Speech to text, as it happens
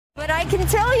But I can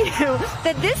tell you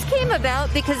that this came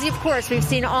about because, of course, we've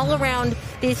seen all around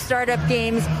these startup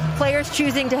games, players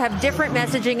choosing to have different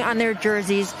messaging on their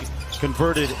jerseys.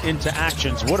 Converted into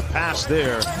actions. What a pass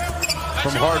there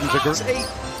from Harden to Green.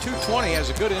 220 has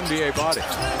a good NBA body.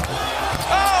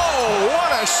 Oh,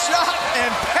 what a shot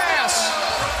and pass.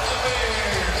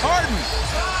 Harden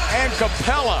and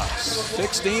Capella.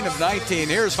 16 of 19.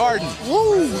 Here's Harden.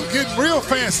 Woo, getting real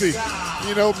fancy.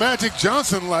 You know, Magic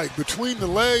Johnson-like, between the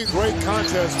legs. Great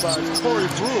contest by Corey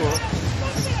Brewer.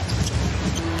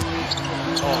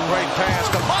 Oh, great pass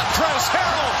to Montrezl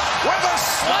Harrell with a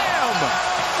slam.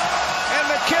 And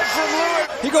the kid from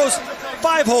Lewis. He goes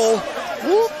 5-hole.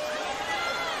 Whoop.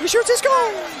 He shoots his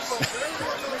goal.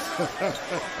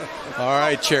 All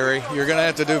right, Cherry, you're going to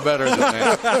have to do better than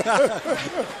that.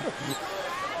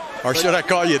 Or should I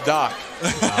call you Doc?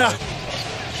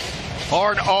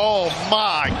 Harden, oh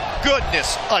my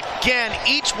goodness. Again,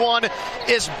 each one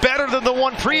is better than the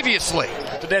one previously.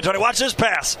 To D'Antoni, watch this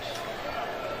pass.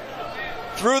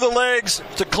 Through the legs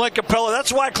to Clint Capella.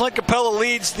 That's why Clint Capella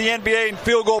leads the NBA in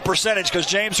field goal percentage, because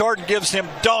James Harden gives him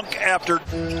dunk after.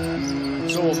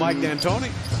 So will Mike D'Antoni.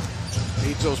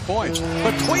 Needs those points.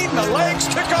 Between the legs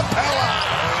to Capella.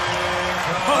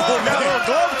 Oh, got a little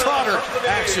glove trotter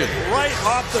action. Right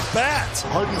off the bat.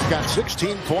 Harden's got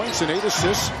 16 points and 8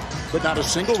 assists, but not a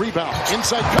single rebound.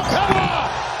 Inside Capella,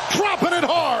 dropping it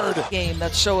hard. Game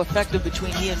that's so effective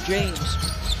between he and James.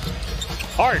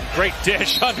 Harden, great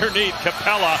dish underneath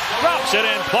Capella. Drops it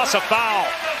in, plus a foul.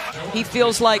 He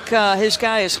feels like his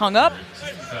guy is hung up.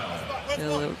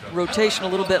 Rotation a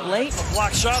little bit late. A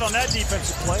block shot on that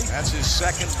defensive play. That's his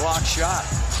second block shot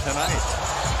tonight.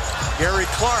 Gary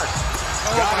Clark.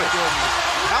 Got it.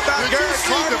 How about Gary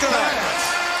Clark tonight?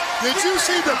 Did you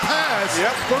see the pass?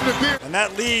 Yep. From the beard? And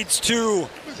that leads to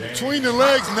Between the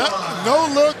legs, no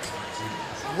look,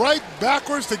 right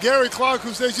backwards to Gary Clark,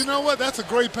 who says, you know what, that's a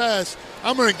great pass.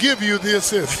 I'm going to give you the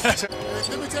assist. Let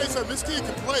me tell you something, this kid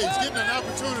can play. He's getting an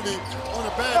opportunity on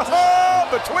a bad time. Oh,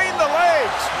 between the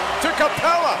legs to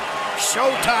Capella.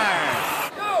 Showtime.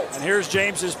 And here's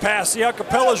James's pass. See how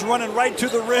Capella's running right to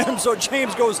the rim, so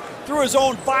James goes through his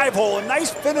own 5-hole. A nice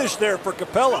finish there for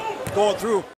Capella going through.